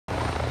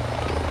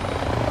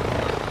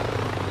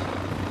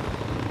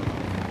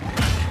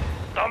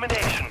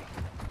domination.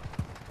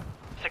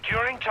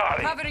 Securing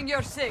Charlie. Covering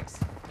your 6.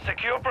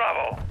 Secure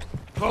Bravo.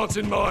 Plants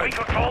in We mind.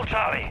 control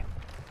Charlie.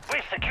 We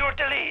secured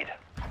the lead.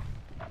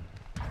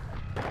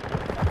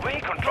 We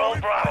control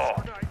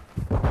Bravo.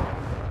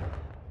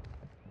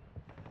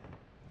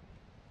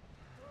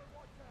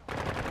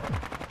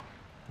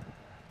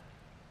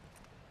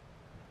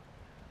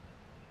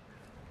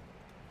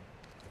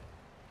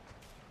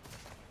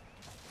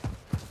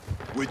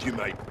 With you,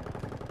 mate.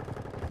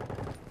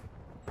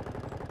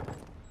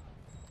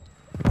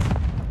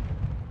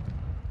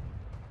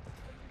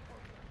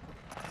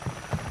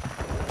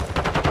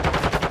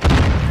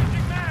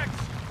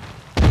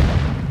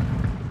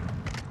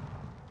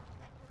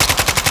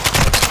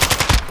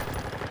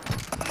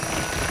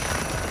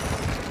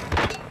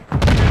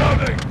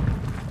 Loading!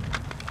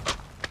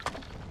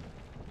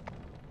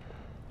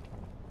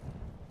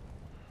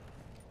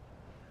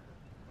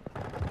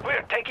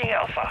 We're taking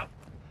Alpha.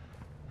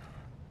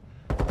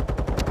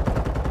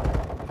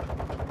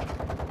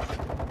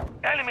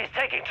 Enemy's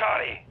taking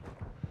Charlie.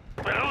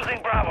 We're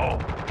losing Bravo.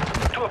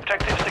 2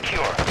 objectives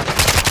secure.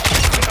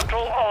 We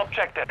control all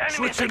objectives. Enemy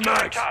Switching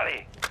securing mags.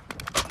 Charlie.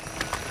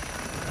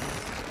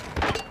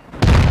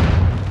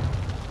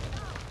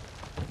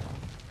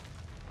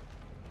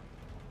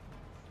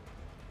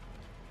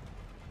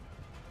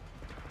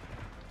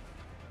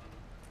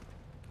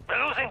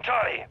 We're losing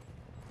Charlie.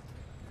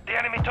 The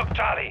enemy took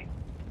Charlie.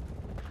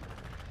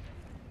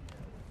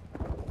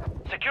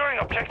 Securing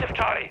objective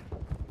Charlie.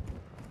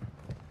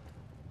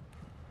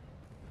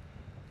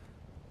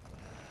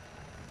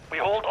 We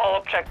hold all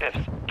objectives.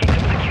 Keep them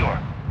secure.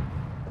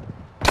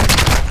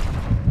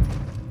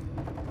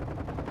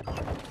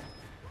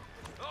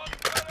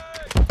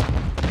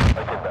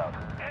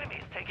 Enemy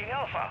is taking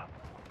Alpha.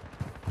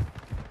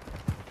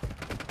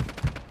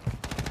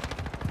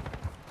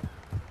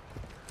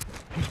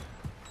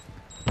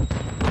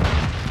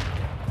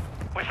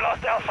 We've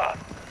lost Alpha.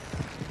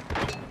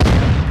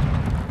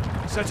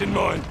 Set in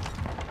mind.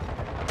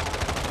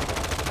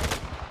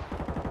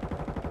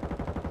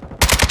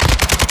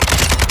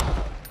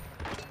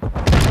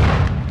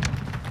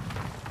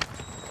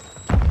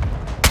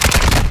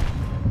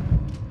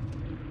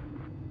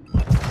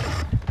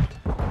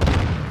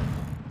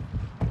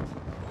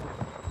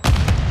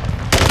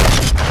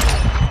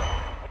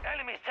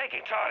 Enemy's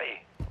taking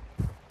Charlie.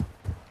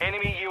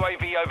 Enemy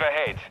UAV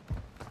overhead.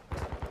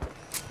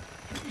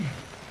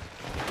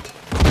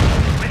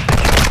 We've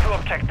secured 2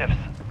 objectives.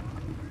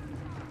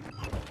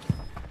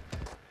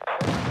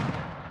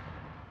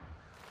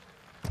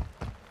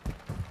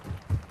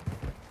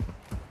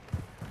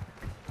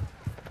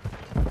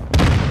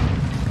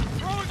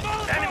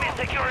 Enemy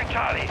securing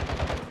Charlie.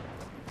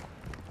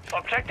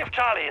 Objective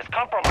Charlie is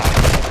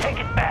compromised. Take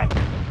it back.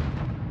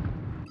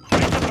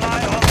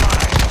 Resupply online.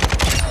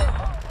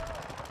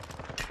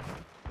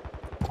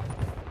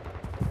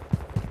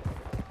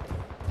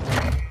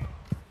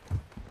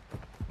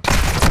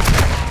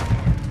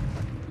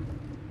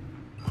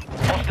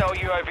 Hostile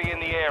UAV in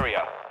the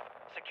area.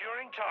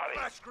 Securing Charlie.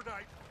 Flash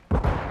grenade.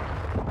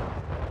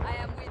 I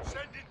am with you.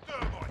 Sending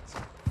thermites.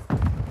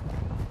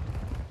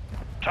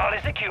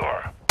 Charlie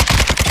secure.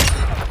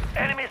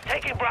 Enemies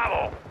taking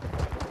Bravo.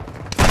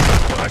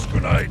 Flash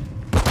grenade.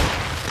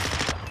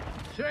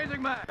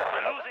 Changing mag.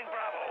 We're losing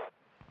Bravo.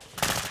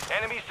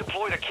 Enemies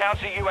deployed a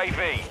counter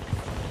UAV.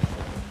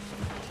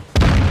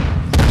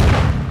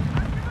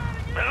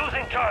 We're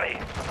losing Charlie.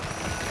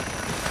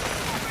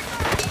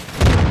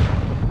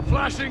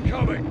 Flash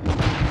incoming.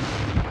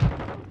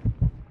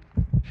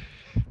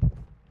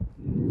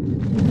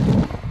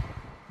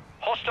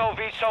 Hostile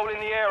VTOL in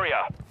the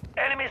area.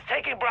 Enemies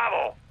taking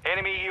Bravo.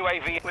 Enemy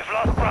UAV. We've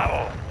lost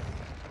Bravo.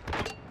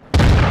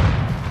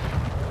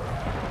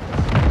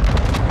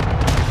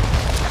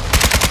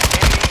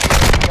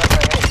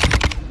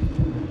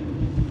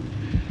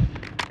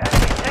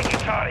 Enemies taking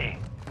Charlie.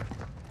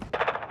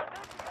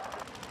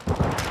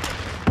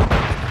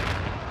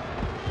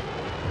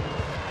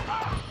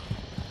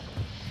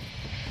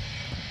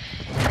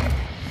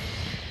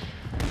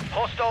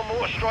 Hostile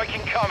mortar strike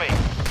incoming.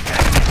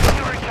 Enemy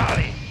securing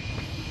Charlie.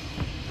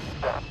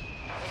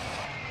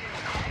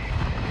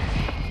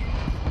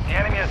 The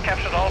enemy has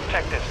captured all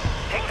objectives.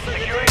 Take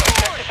securing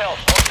objective health.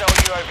 Hostile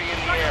UAV in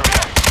the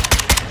area.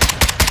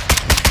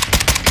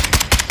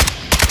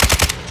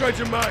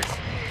 Changing mags.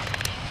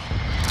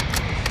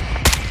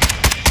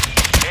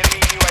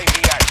 Enemy UAV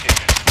active.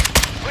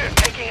 We're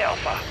taking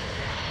Alpha.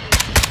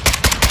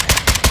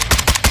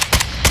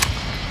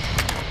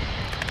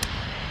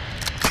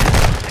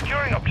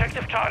 Securing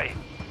objective Charlie.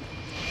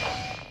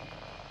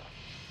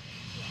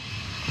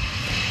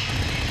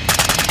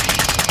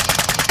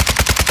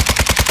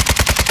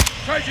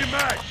 Changing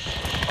mags.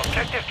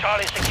 Objective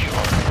Charlie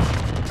secure.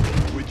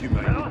 With you,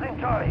 We're mate. losing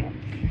Charlie.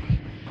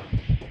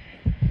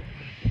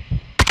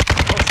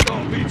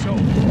 Hostile VTOL.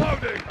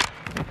 Loading.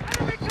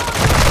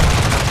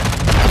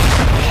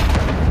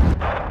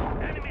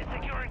 Enemy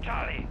securing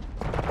Charlie.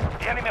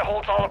 The enemy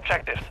holds all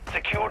objectives.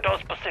 Secure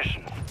those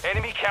positions.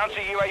 Enemy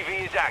counter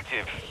UAV is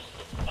active.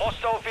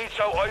 Hostile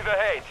VTOL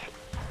overhead.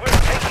 We're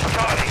taking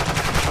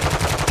Charlie.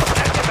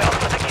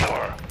 Alpha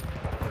secure.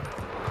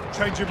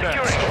 Changing Securing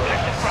mags.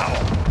 objective Bravo.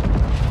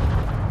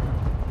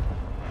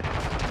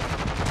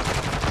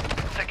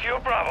 Secure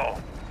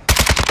Bravo.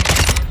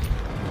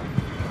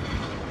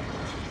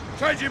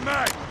 Changing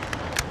mag.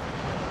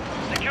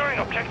 Securing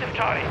objective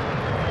Charlie.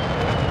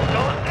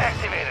 Ghost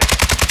activated.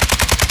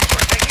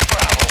 We're taking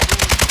Bravo.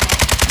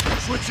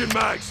 Switching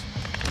mags.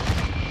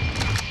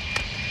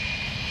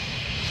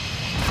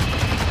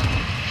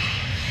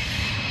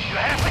 You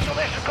have visual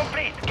mission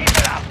complete. Keep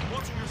it up.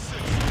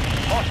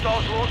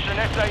 Hostiles launched an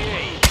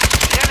SAE.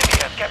 The enemy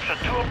has captured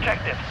 2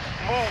 objectives.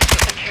 Move to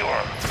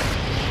secure.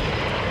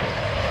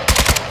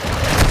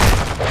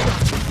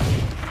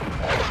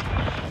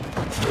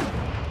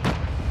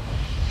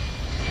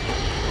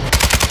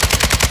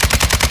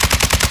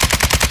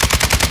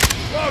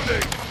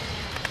 Loading.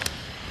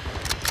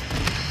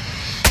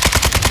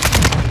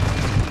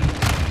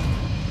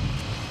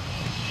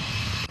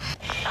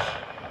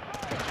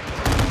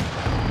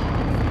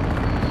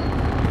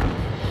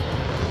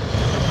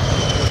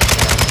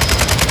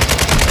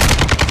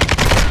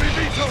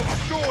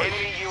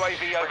 Enemy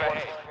UAV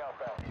overhead.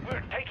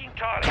 We're taking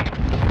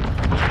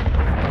Charlie.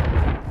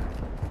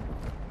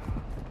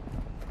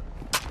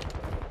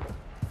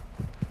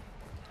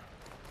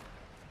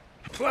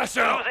 Flash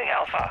out. Losing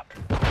Alpha.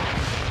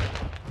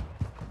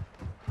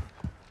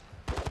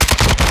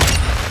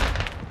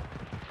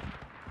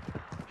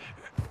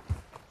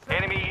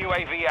 Enemy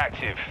UAV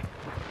active.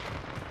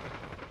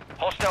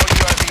 Hostile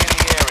UAV in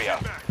the area.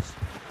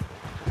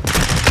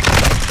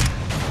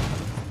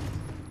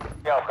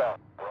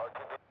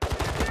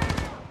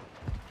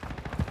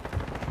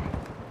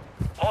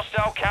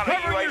 Hostile counter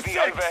Covering your UAV six.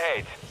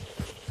 overhead.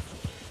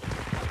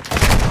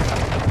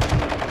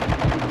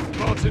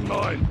 Martin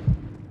mine.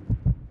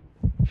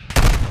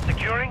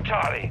 Securing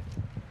Charlie.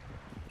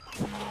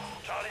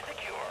 Charlie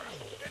secure.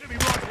 Enemy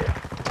right here.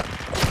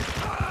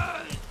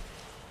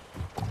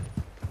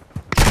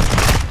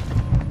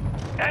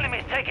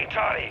 Enemy's taking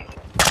Charlie.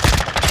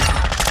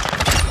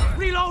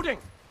 Reloading.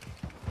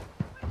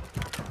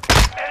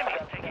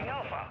 Enemy's taking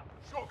Alpha.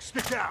 Shock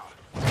stick out.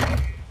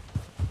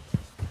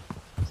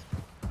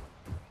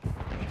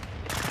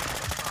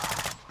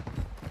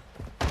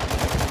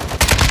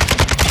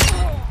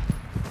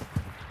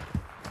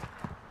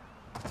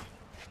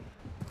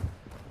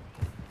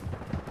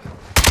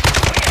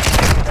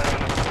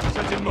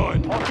 Set in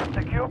mind.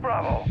 Secure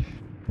Bravo.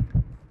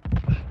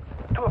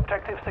 2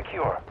 objectives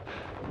secure.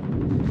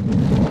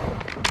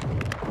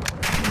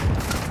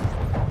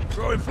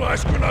 Throwing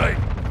flash grenade.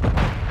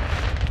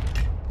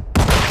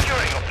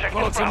 Securing objective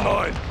Martin Bravo.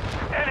 mine.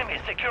 Enemy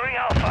securing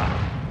Alpha.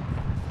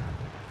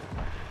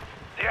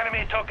 The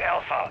enemy took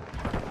Alpha.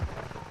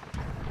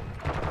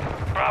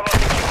 Bravo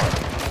secure.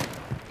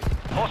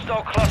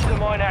 Hostile cluster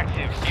mine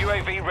active.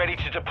 UAV ready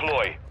to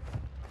deploy.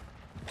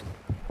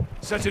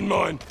 Set in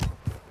mine.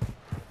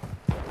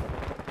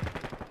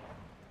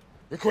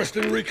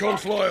 Requesting recon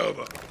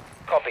flyover.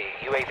 Copy.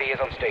 UAV is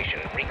on station.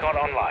 Recon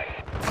online.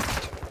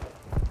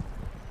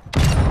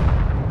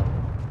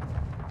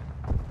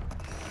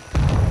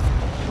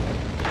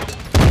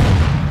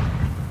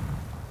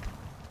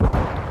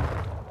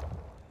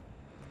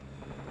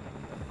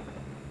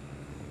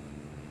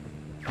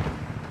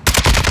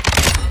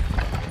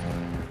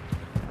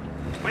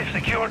 We've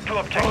secured 2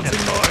 Martin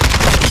objectives. mine.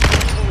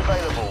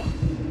 Available.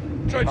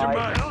 Changing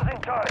mags.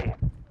 Losing Charlie.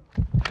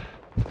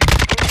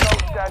 Intel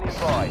standing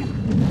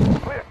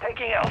by. We're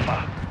taking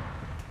Alpha.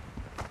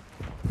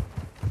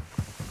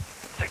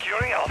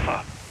 Securing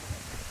Alpha.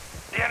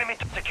 The enemy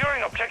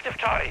securing objective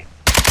Charlie.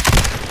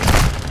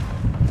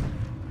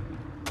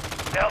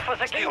 Alpha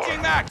secure.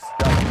 Changing mags.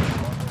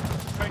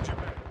 Changing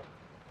mags.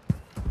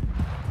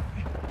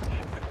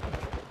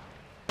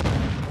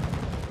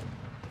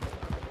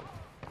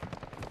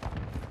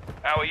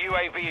 Our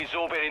UAV is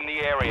orbiting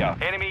the area.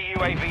 Enemy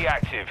UAV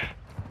active.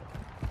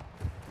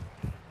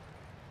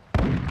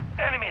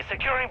 Enemy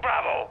securing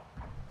Bravo.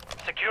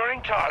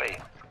 Securing Charlie.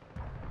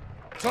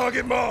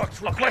 Target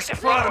marked. Request Objective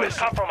fire Bravo is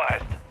mission.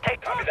 compromised.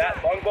 Take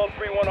that. Longbow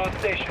 3-1 on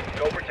station.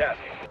 Go for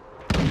tasking.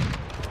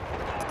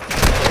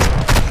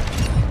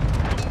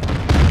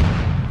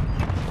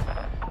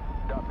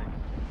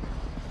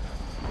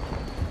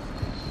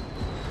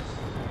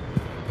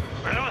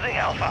 We're losing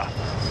Alpha.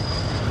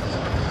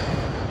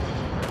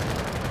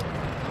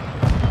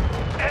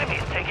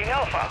 Enemy's taking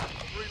Alpha.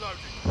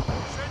 Reloading.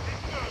 Sending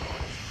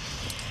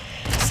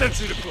thermite.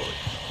 Sentry deployed.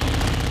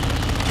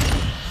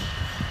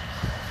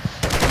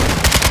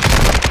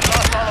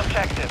 Lost all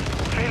objectives.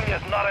 Failure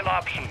is not an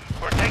option.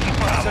 We're taking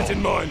Bravo. Set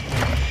in mine.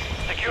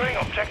 Securing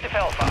objective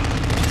Alpha.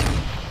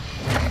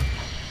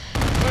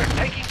 We're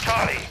taking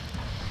Charlie.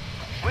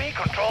 We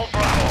control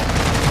Bravo.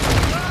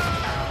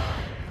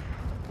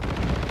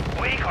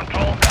 We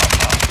control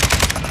Alpha.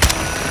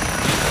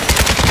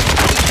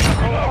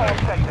 Control all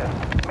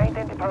objectives.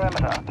 Maintain the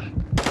perimeter.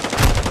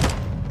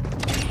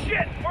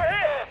 Shit! We're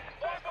hit!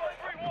 Longbow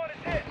 3-1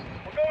 is hit!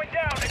 We're going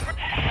down!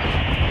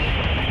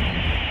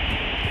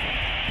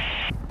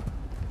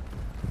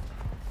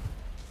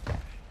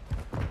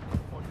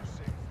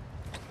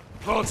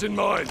 Plant in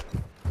mine.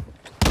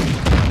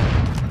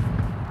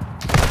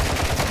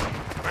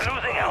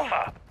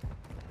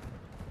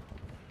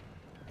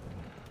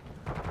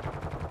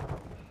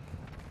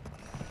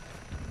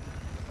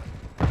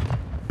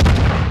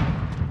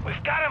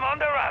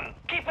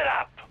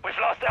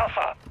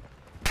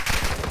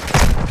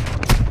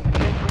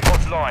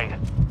 offline.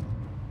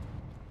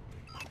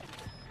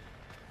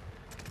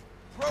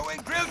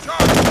 Throwing drill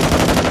charge!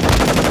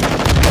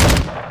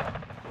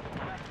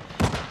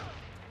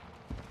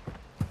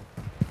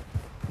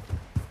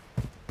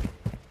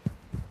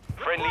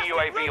 Friendly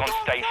UAV on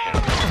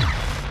station.